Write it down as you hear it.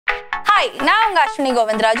Hi, நான் உங்க Ashwini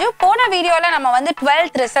Govindaraju. போன வீடியோல நம்ம வந்து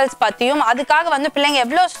 12th ரிசல்ட்ஸ் பத்தியும் அதுக்காக வந்து பிள்ளைங்க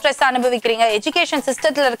எவ்வளவு ஸ்ட்ரெஸ் அனுபவிக்கிறீங்க எஜுகேஷன்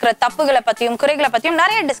சிஸ்டத்துல இருக்கிற தப்புகளை பத்தியும் குறைகளை பத்தியும்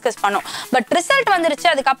நிறைய டிஸ்கஸ் பண்ணோம். பட் ரிசல்ட் வந்துருச்சு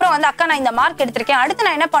அதுக்கு அப்புறம் வந்து அக்கா நான் இந்த மார்க் எடுத்திருக்கேன் அடுத்து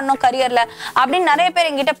நான் என்ன பண்ணனும் கரியர்ல அப்படினு நிறைய பேர்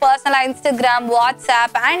என்கிட்ட பர்சனலா Instagram,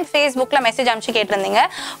 WhatsApp and Facebookல மெசேஜ் அனுப்பி கேட்டிருந்தீங்க.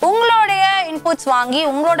 உங்களுடைய இன்புட்ஸ் வாங்கி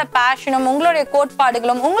உங்களோட பேஷனும் உங்களுடைய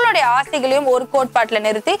கோட்பாடுகளும் உங்களுடைய ஆசைகளையும் ஒரு கோட்பாட்டுல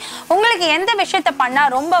நிறுத்தி உங்களுக்கு எந்த விஷயத்தை பண்ணா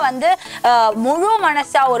ரொம்ப வந்து முழு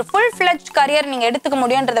மனசா ஒரு full fledged career நீங்க எடுத்துக்க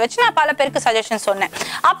முடியும்ன்றத வச்சு நான் பல பேருக்கு சஜஷன் சொன்னேன்.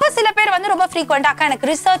 அப்ப சில பேர் வந்து ரொம்ப frequent அக்கா எனக்கு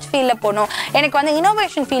ரிசர்ச் ஃபீல்ட்ல போணும், எனக்கு வந்து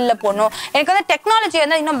இன்னோவேஷன் ஃபீல்ட்ல போணும், எனக்கு வந்து டெக்னாலஜி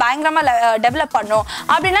வந்து இன்னும் பயங்கரமா டெவலப் பண்ணணும்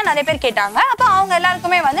அப்படினா நிறைய பேர் கேட்டாங்க. அப்ப அவங்க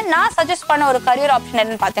எல்லாருக்குமே வந்து நான் சஜஸ்ட் பண்ண ஒரு career ஆப்ஷன்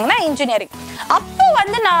என்னன்னு பாத்தீங்கன்னா இன்ஜினியரிங். அப்போ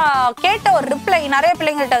வந்து நான் கேட்ட ஒரு ரிப்ளை நிறைய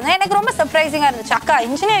பிள்ளைங்கள்ட்ட வந்து எனக்கு ரொம்ப சர்ப்ரைசிங்கா இருந்துச்சு. அக்கா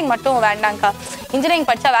இன்ஜினியரிங் மட்டும் வேண்டாம்க்கா, இன்ஜினியரிங்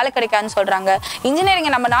படிச்சா வேலை கிடைக்காதுன்னு சொல்றாங்க,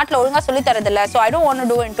 இன்ஜினியரிங் நம்ம நாட்டுல ஒழுங்கா சொல்லி தரது இல்ல, so I don't want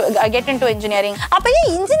to get into engineering. அப்ப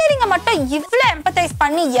ஏன் இன்ஜினியரிங் மட்டும் இவ்ளோ எம்பத்தைஸ்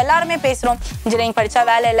பண்ணி எல்லாரும் பேசுறோம் இன்ஜினியரிங் படிச்சா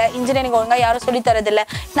வேலை இல்ல, இன்ஜினியரிங் ஒழுங்கா யாரும் சொல்லி தரது இல்ல,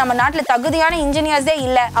 நம்ம நாட்டுல தகுதியான இன்ஜினியர்ஸே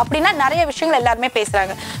இல்ல அப்படினா நிறைய விஷயங்கள் எல்லாரும்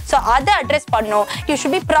பேசுறாங்க. சோ அத அட்ரஸ் பண்ணனும். you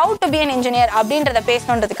should be proud to be an engineer அப்படின்றத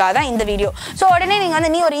பேசணும்ன்றதுக்காக தான் இந்த வீடியோ. சோ உடனே நீங்க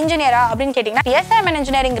வந்து நீ ஒரு இன்ஜினியரா அப்படினு கேட்டிங்கனா yes I am an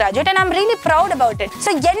engineering graduate and I'm really proud about it.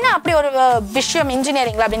 So என்ன அப்படி ஒரு விஷயம்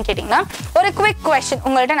இன்ஜினியரிங்ல அப்படினு கேட்டிங்கனா ஒரு குவிக் क्वेश्चन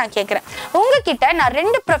உங்கள்ட்ட நான் கேக்குறேன். உங்ககிட்ட நான்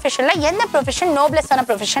ரெண்டு ப்ரொஃபஷன்ல எந்த ப்ரொஃபஷன் நோபலஸ்டான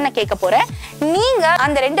ப்ரொஃபஷன் நான் கேட்க போறேன். நீங்க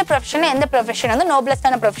அந்த ரெண்டு ப்ரொஃபஷன்ல எந்த ப்ரொஃபஷன் வந்து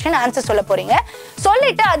நோபலஸ்டான ப்ரொஃபஷன் ஆன்சர் சொல்ல போறீங்க.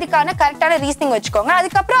 சொல்லிட்டு அதுக்கான கரெக்ட்டான ரீசனிங் வெச்சுக்கோங்க.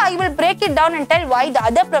 அதுக்கு அப்புறம் I will break it down and tell why the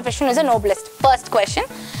other profession is a noblest. First question.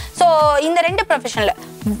 So இந்த ரெண்டு ப்ரொஃபஷன்ல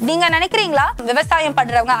நீங்க நினைக்கிறீங்களா விவசாயம்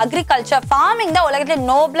பண்றவங்க அக்ரிகல்ச்சர் ஃபார்மிங் தான் உலகத்துல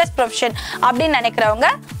நோபலஸ்ட் ப்ரொஃபஷன் அப்படின்னு நினைக்கிறவங்க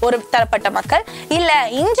ஒரு தரப்பட்ட மக்கள், இல்ல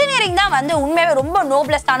இன்ஜினியரிங் தான் வந்து உண்மையாவே ரொம்ப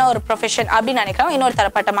நோபலஸ்டான ஒரு ப்ரொஃபஷன் அப்படின்னு நினைக்கிறவங்க இன்னொரு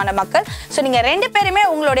தரப்பட்டமான மக்கள். சோ நீங்க ரெண்டு பேருமே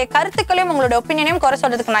உங்களுடைய கருத்துக்களையும் உங்களுடைய ஒப்பீனியனையும் குறை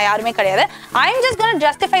சொல்றதுக்கு நான் யாருமே கிடையாது. I am just going to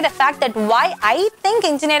justify the fact that why I think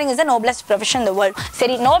engineering is the noblest profession in the world.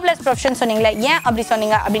 சரி noblest profession சொன்னீங்களா, ஏன் அப்படி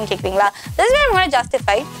சொன்னீங்க அப்படின்னு கேக்குறீங்களா? This is what I'm going to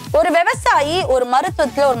justify. ஒரு விவசாயி ஒரு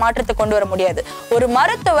மருத்துவத்துல ஒரு மாற்றத்தை கொண்டு வர முடியாது, ஒரு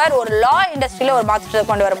மருத்துவர் ஒரு லா இண்டஸ்ட்ரியில ஒரு மாற்றத்தை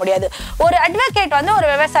கொண்டு வர முடியாது, ஒரு அட்வொகேட் வந்து ஒரு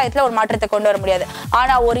விவசாயத்துல ஒரு மாற்றத்தை கொண்டு வர முடியாது.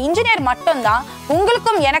 ஆனா ஒரு இன்ஜினியர் மட்டும்தான்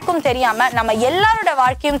உங்களுக்கும் எனக்கும் தெரியாம நம்ம எல்லாரோட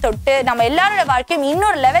வாழ்க்கையும் தொட்டு நம்ம எல்லாரோட வாழ்க்கையும்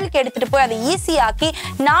இன்னொரு லெவலுக்கு எடுத்துட்டு போய் அதை ஈஸியாக்கி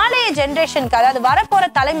நாளைய ஜெனரேஷனுக்கு அதாவது வரப்போற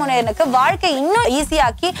தலைமுறையினருக்கு வாழ்க்கை இன்னும்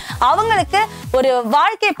ஈஸியாக்கி அவங்களுக்கு ஒரு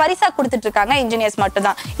வாழ்க்கையை பரிசா கொடுத்துட்டு இருக்காங்க இன்ஜினியர்ஸ்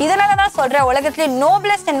மட்டும்தான். இதனாலதான் சொல்றேன் உலகத்திலே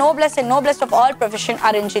noblest of all profession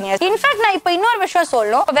R engineers. In fact நான் இப்போ இன்னொரு விஷயம்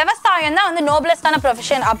சொல்லணும், விவசாயம் தான் வந்து நோபலஸ்டான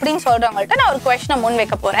ப்ரொஃபஷன் அப்படின்னு சொல்றவங்கள்ட்ட நான் ஒரு क्वेश्चन முன்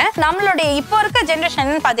வைக்க போறேன். நம்மளுடைய இப்போ இருக்க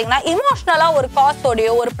ஜெனரேஷன் பாத்தீங்கன்னா இமோஷனலா ஒரு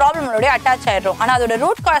காஸோடயோ ஒரு ப்ராப்ளமோடயோ அட்டாச் ஆயிடுறோம். ஆனா அதோட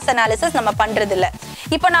ரூட் காஸ் அனாலிசிஸ் நம்ம பண்றது இல்ல.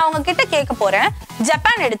 இப்போ நான் உங்ககிட்ட கேட்க போறேன்,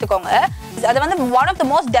 ஜப்பான் எடுத்துக்கோங்க, அது வந்து one of the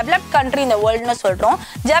most developed country இந்த வேர்ல்டுன்னு சொல்றோம்.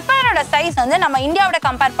 ஜப்பானோட சைஸ் வந்து நம்ம இந்தியாவோட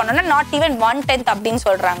கம்பேர் பண்ணோம்னா நாட் ஈவன் 1/10 அப்படின்னு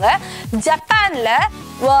சொல்றாங்க. ஜப்பான்ல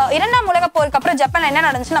இரண்டாம் உலக போருக்கு அப்புறம் ஜப்பான்ல என்ன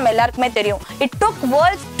நடந்துச்சு நம்ம எல்லாருக்குமே தெரியும். It took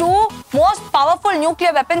world's 2 most powerful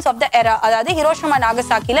nuclear weapons of the எரா, அதாவது ஹிரோஷிமா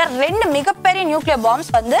நாகசாக்கில 2 மிகப்பெரிய நியூக்ளியர்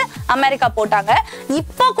பாம்ஸ் வந்து அமெரிக்கா போட்டாங்க.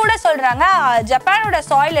 இப்போ கூட சொல்றாங்க ஜப்பானோட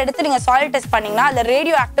சாயில் எடுத்து நீங்க சாயில் டெஸ்ட் பண்ணீங்கன்னா அதுல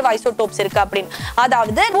ரேடியோ ஆக்டிவ் ஐசோடோப்ஸ் இருக்கு அப்படின்னு,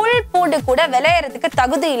 அதாவது புல் பூண்டு கூட விளையறதுக்கு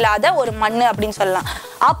தகுதி இல்லாத ஒரு மண்ணு அப்படின்னு சொல்லலாம்.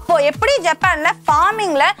 அப்போ எப்படி ஜப்பான்ல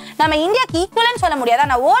ஃபார்மிங்ல நம்ம இந்தியாக்கு ஈக்குவலன்னு சொல்ல முடியாது,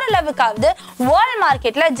 ஆனா ஓரளவுக்காவது வேர்ல்ட்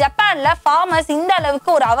மார்க்கெட்ல ஜப்பான்ல ஃபார்மர்ஸ் இந்த அளவுக்கு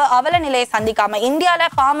ஒரு அவல நிலையை சந்திக்காம, இந்தியால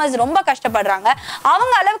ஃபார்மர்ஸ் ரொம்ப கஷ்டப்படுறாங்க,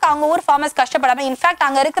 அவங்க அளவுக்கு அவங்க ஊர் ஃபார்மர்ஸ் கஷ்டப்படாம, இன்ஃபேக்ட்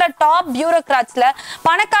அங்க இருக்கிற டாப் பியூரோக்ராட்ஸ்ல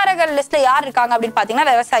பணக்காரர்கள் லிஸ்ட்ல யார் இருக்காங்க அப்படின்னு பாத்தீங்கன்னா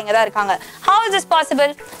விவசாயிங்க தான் இருக்காங்க. How is this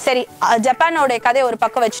possible? சரி ஜப்பானோட கதையை ஒரு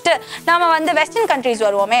பக்கம் வச்சுட்டு நாம வந்து வெஸ்டர்ன் கண்ட்ரீஸ்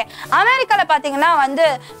வருவோமே. அமெரிக்கால பாத்தீங்கன்னா வந்து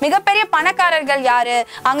மிகப்பெரிய பணக்காரர்கள் யாரு,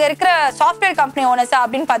 அங்க இருக்கிற சாஃப்ட்வேர் கம்பெனி ஓனர்ஸ்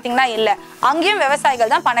அப்படின்னு பாத்தீங்கன்னா இல்ல, அங்கேயும்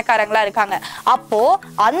விவசாயிகள் தான் பணக்காரங்களா இருக்காங்க. அப்போ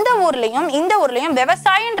அந்த ஊர்லயும் இந்த ஊர்லயும்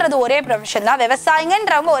விவசாயம்ன்றது ஒரே ப்ரொஃபஷன் தான்,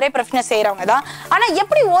 விவசாயிங்கன்றவங்க ஒரே ப்ரொஃபஷனை செய்யறவங்க தான். ஆனா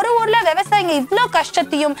எப்படி ஒரு ஊர்ல விவசாயிங்க இவ்ளோ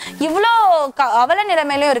கஷ்டத்தையும் இவ்ளோ அவல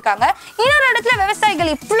நிலைமையிலும் இருக்காங்க, இன்னொரு இடத்துல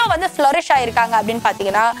விவசாயிகள் இவ்ளோ வந்து ஃப்ளரிஷ் ஆயிருக்காங்க அப்படின்னு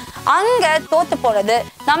பாத்தீங்கன்னா அங்க தோத்து போனது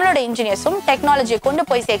நம்மளோட இன்ஜினியர்ஸும் டெக்னாலஜியை கொண்டு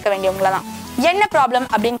போய் சேர்க்க வேண்டியவங்கள தான். என்ன ப்ராப்ளம்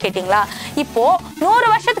அப்படின்னு கேட்டீங்களா, இப்போ 100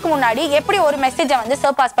 வருஷத்துக்கு முன்னாடி எப்படி ஒரு மெசேஜை வந்து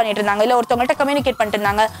சர்பாஸ் பண்ணிட்டு இருந்தாங்க, இல்ல ஒருத்தவங்கள்ட்ட கம்யூனிகேட் பண்ணிட்டு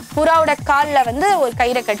இருந்தாங்க, புறாவோட கால்ல வந்து ஒரு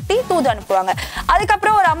கயிறை கட்டி தூது அனுப்புவாங்க.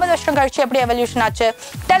 அதுக்கப்புறம் ஒரு 50 வருஷம் கழிச்சு எப்படி எவல்யூஷன் ஆச்சு,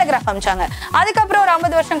 டெலிகிராஃப் அனுப்பிச்சாங்க. அதுக்கப்புறம் ஒரு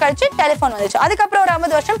 50 வருஷம் கழிச்சு டெலிஃபோன் வந்துச்சு. அதுக்கப்புறம் ஒரு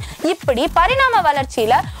 50 வருஷம் இப்படி பரிணாம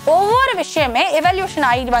வளர்ச்சியில ஒவ்வொரு விஷயமே எவல்யூஷன்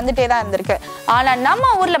ஆகி வந்துட்டே தான் இருந்திருக்கு. ஆனா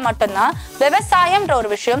நம்ம ஊர்ல மட்டும்தான் விவசாயம்ன்ற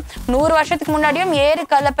ஒரு விஷயம் 100 வருஷத்துக்கு முன்னாடியும் ஏறு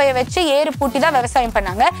கலப்பையை வச்சு ஏறு பூட்டி தான் விவசாயம்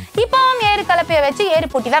பண்ணாங்க, இப்பவும் ஏறு கலப்பையை வச்சு ஏறு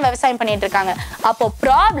பூட்டி தான் விவசாயம் பண்ணிட்டு பண்ணிட்டு இருக்காங்க. அப்போ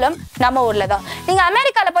ப்ராப்ளம் நம்ம ஊர்ல தான். நீங்க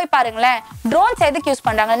அமெரிக்கால போய் பாருங்களேன், ட்ரோன்ஸ் எதுக்கு யூஸ்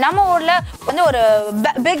பண்றாங்க? நம்ம ஊர்ல வந்து ஒரு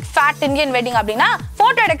பிக் ஃபேட் இந்தியன் வெட்டிங் அப்படின்னா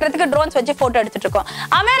போட்டோ எடுக்கிறதுக்கு ட்ரோன்ஸ் வச்சு போட்டோ எடுத்துட்டு இருக்கோம்.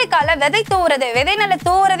 அமெரிக்கால விதை நெல்ல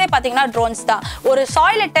தூவுறதே பாத்தீங்கன்னா ட்ரோன்ஸ் தான். ஒரு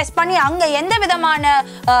சாயில டெஸ்ட் பண்ணி அங்க எந்த விதமான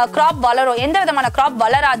கிராப் வளரும், எந்த விதமான கிராப்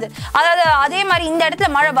வளராது, அதாவது அதே மாதிரி இந்த இடத்துல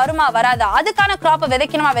மழை வருமா வராதா, அதுக்கான கிராப்பை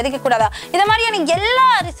விதைக்கணுமா விதைக்க கூடாதா, இத மாதிரியான எல்லா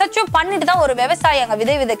ரிசர்ச்சும் பண்ணிட்டு தான் ஒரு விவசாயி அங்க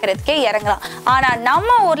விதை விதைக்கிறதுக்கே இறங்கலாம். ஆனா நம்ம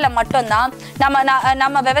ஊர்ல மட்டும்தான்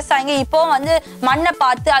நம்ம விவசாயிங்க இப்போ வந்து மண்ணை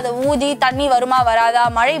பார்த்து அதை ஊதி தண்ணி வருமா வராதா,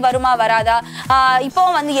 மழை வருமா வராதா, இப்போ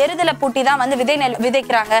வந்து எருதுல பூட்டி தான் வந்து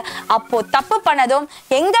விதைக்கிறாங்க. அப்போ தப்பு பண்ணதும்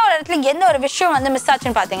எந்த ஒரு இடத்துல எந்த ஒரு விஷயம் வந்து மிஸ்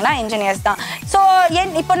ஆச்சுன்னு பாத்தீங்கன்னா இன்ஜினியர்ஸ் தான். சோ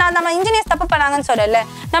இப்போ நம்ம இன்ஜினியர்ஸ் தப்பு பண்ணாங்கன்னு சொல்லல.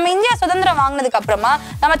 நம்ம இந்தியா சுதந்திரம் வாங்கினதுக்கு அப்புறமா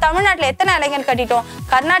நம்ம தமிழ்நாட்டுல எத்தனை இலைகள் கட்டிட்டோம்.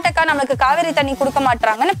 கர்நாடகா நமக்கு காவிரி தண்ணி கொடுக்க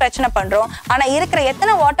மாட்டாங்கன்னு பிரச்சனை பண்றோம். ஆனா இருக்கிற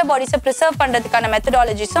எத்தனை வாட்டர் பாடிஸை ப்ரிசர்வ் பண்றதுக்கான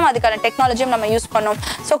மெத்தடாலஜிஸும் அதுக்கான டெக்னாலஜியும் நம்ம யூஸ் பண்ணோம்.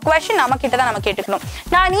 ஸோ கொஸ்டின் நம்ம கிட்ட தான் நம்ம கேட்டுக்கணும்.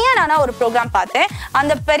 நானா ஒரு ப்ரோக்ராம் பார்த்தேன்.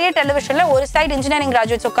 அந்த பெரிய டெலிவிஷன்ல ஒரு சைடு இன்ஜினியரிங்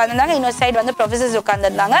கிராஜுவேட்ஸ் உட்கார்ந்துருந்தாங்க, இன்னொரு சைடு வந்து ப்ரொஃபசர்ஸ்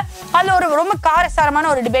உட்கார்ந்துருந்தாங்க. அதுல ஒரு ரொம்ப காரசாரமான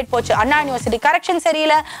ஒரு டிபேட் போச்சு. அண்ணா யூனிவர்சிட்டி கரெக்ஷன்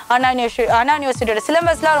சரியில்லை, அண்ணா யூனிவர்சிட்டியோட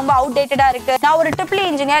சிலபஸ்லாம் ரொம்ப அவுடேட்டடா இருக்கு. நான் ஒரு ட்ரிபிள்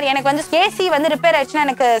இன்ஜினியர், எனக்கு வந்து ஏசி வந்து ரிப்பேர் ஆயிடுச்சுன்னா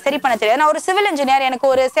எனக்கு சரி பண்ண தெரியாது. நான் ஒரு சிவில் இன்ஜினியர், எனக்கு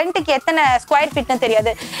ஒரு சென்ட்டுக்கு எத்தனை ஸ்கொயர் ஃபீட்னு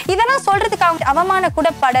தெரியாது. இதெல்லாம் சொல்றதுக்கு அவங்க அவமான கூட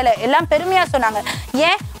படலை, எல்லாம் பெருமையா சொன்னாங்க.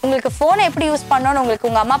 ஏன் உங்களுக்கு போனை எப்படி யூஸ் பண்ணணும்னு உங்களுக்கு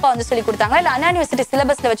உங்க அம்மா அப்பா வந்து சொல்லி கொடுத்தாங்களா, இல்ல அண்ணா யூனிவர்சிட்டி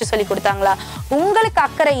சிலபஸ்ல வச்சு சொல்லி கொடுத்தாங்களா? உங்களுக்கு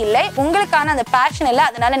அக்கறை இல்லை, உங்களுக்கான அந்த பேஷன் இல்லை,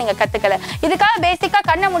 அதனால நீங்க கத்துக்கல. இதுக்காக பேசிக்கா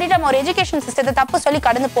கண்ணை மூடிட்டு நம்ம ஒரு எஜுகேஷன் சிஸ்டத்தை தப்பு சொல்லி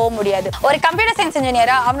கடந்து போக முடியாது. ஒரு கம்ப்யூட்டர் சயின்ஸ்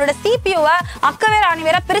இன்ஜினியரா அவனோட சிபியூவை அக்கவேற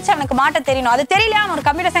அணிவேற பிரிச்சு அவனுக்கு மாட்ட தெரியணும். அது தெரியலையா அவன் ஒரு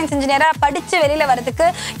கம்ப்யூட்டர் சயின்ஸ் இன்ஜினியரா படிச்சு வெளியில வரதுக்கு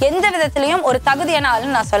எந்த விதத்திலையும் ஒரு தகுதியான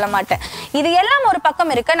ஆளுன்னு நான் சொல்ல மாட்டேன். இது எல்லாம் ஒரு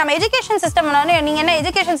பக்கம் இருக்கு. நம்ம எஜுகேஷன் சிஸ்டம் நீங்க என்ன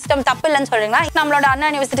எஜுகேஷன் சிஸ்டம் தப்பு இல்லைன்னு சொல்றீங்கன்னா, நம்மளோட அண்ணா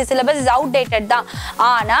யூனிவர்சிட்டி சிலபஸ் இஸ் அவுடேட்டட் தான்.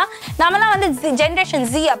 ஆனா நம்மலாம் வந்து ஜெனரேஷன்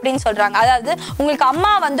ஜி அப்படின்னு சொல்றாங்க. அதாவது உங்களுக்கு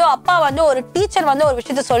அம்மா வந்து அப்பா வந்து ஒரு டீச்சர் வந்து ஒரு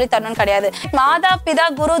விஷயத்தை சொல்லி தரணும்னு கிடையாது. மாதா பிதா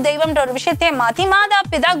குரு தெய்வம்ன்ற ஒரு விஷயத்தையே மாத்தி மாதா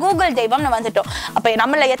பிதா கூகுள் தெய்வம்னு வந்துட்டோம். அப்ப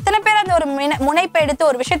நம்மள எத்தனை பேர் அந்த ஒரு முனைப்பை எடுத்து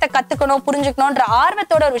ஒரு விஷயத்தை கத்துக்கணும் புரிஞ்சுக்கணும்ன்ற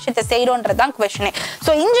ஆர்வத்தோட ஒரு விஷயத்தை செய்யறோன்றதான் கொஸ்டினே.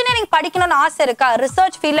 சோ இன்ஜினியரிங் படிக்கணும்னு ஆசை இருக்கா,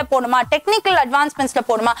 ரிசர்ச் ஃபீல்ட்ல போகணுமா, டெக்னிக்கல் அட்வான்ஸ்மெண்ட்ஸ்ல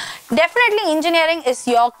போகணுமா, definitely engineering is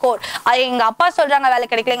your core. எங்க அப்பா சொல்றாங்க வேலை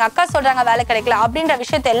கிடைக்கல, எங்க அக்கா சொல்றாங்க வேலை கிடைக்கல அப்படின்ற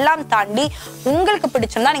விஷயத்தை எல்லாம் தாண்டி உங்களுக்கு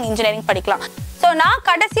பிடிச்சிருந்தா நீங்க இன்ஜினியரிங் படிக்கலாம். சோ நான்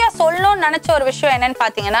கடைசியா சொல்லணும்னு நினைச்ச ஒரு விஷயம் என்னன்னு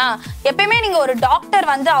பாத்தீங்கன்னா, எப்பயுமே நீங்க ஒரு டாக்டர்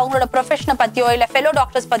வந்து அவங்களோட ப்ரொஃபஷனை பத்தியோ இல்ல ஃபெலோ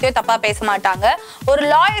டாக்டர்ஸ் பத்தியோ தப்பா பேச மாட்டாங்க. ஒரு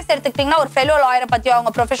லாயர்ஸ் எடுத்துக்கிட்டீங்கன்னா ஒரு ஃபெலோ லாயரை பத்தியோ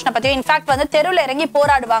அவங்க ப்ரொஃபஷனை பத்தியோ இன்ஃபேக்ட் வந்து தெருவில் இறங்கி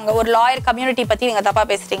போராடுவாங்க ஒரு லாயர் கம்யூனிட்டி பத்தி நீங்க தப்பா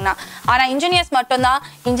பேசிட்டீங்கன்னா. ஆனா இன்ஜினியர்ஸ் மட்டும்தான்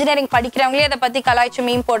இன்ஜினியரிங் படிக்கிறவங்களே அதை பத்தி கலாய்ச்சி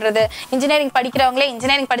மீம் போடுறது, இன்ஜினியரிங் படிக்கிறவங்களே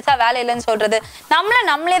இன்ஜினியரிங் படிச்சா வேலை இல்லைன்னு சொல்றது,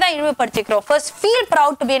 நம்மளே தான் இழிவுபடுத்திக்கிறோம். First feel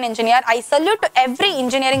proud to be an engineer. I salute to every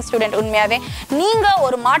engineering student. உண்மையாவே நீங்க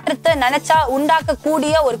ஒரு மாற்றத்தை நினைச்சா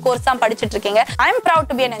உண்டாக்கக்கூடிய ஒரு கோர்ஸ் தான் படிச்சிட்டு இருக்கீங்க. I am proud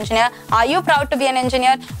to be an engineer. Are you proud to be an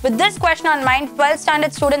engineer? With this question on mind, 12th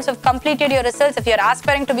standard students have completed your results. If you are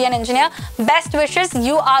aspiring to be an engineer, best wishes.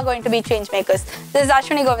 You are going to be change makers. This is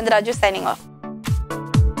Ashwini Govindaraju signing off.